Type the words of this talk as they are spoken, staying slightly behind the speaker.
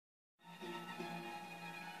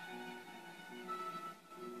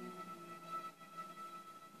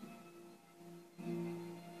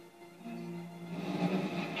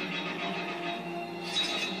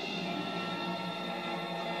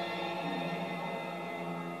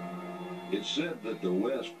It's said that the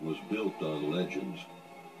West was built on legends,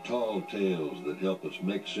 tall tales that help us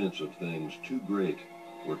make sense of things too great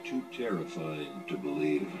or too terrifying to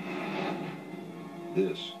believe.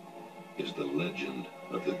 This is the legend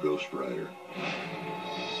of the Ghost Rider.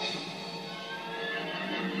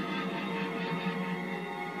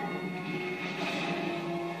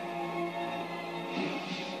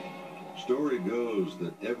 Story goes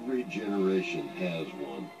that every generation has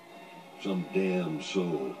one, some damned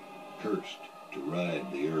soul cursed to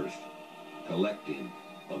ride the earth, collecting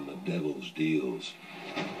on the devil's deals.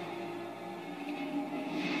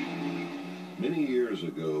 Many years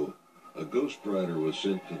ago, a ghost rider was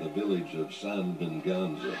sent to the village of San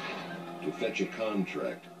Venganza to fetch a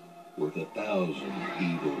contract worth 1,000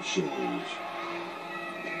 evil souls.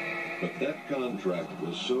 But that contract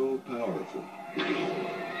was so powerful,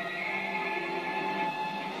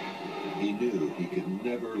 he knew he could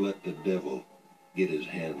never let the devil get his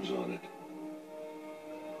hands on it.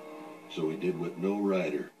 So he did what no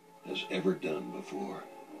rider has ever done before.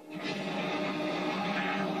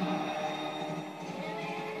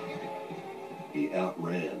 He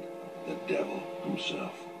outran the devil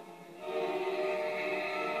himself.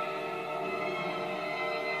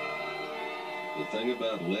 The thing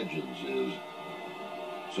about legends is,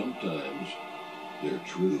 sometimes they're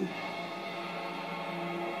true.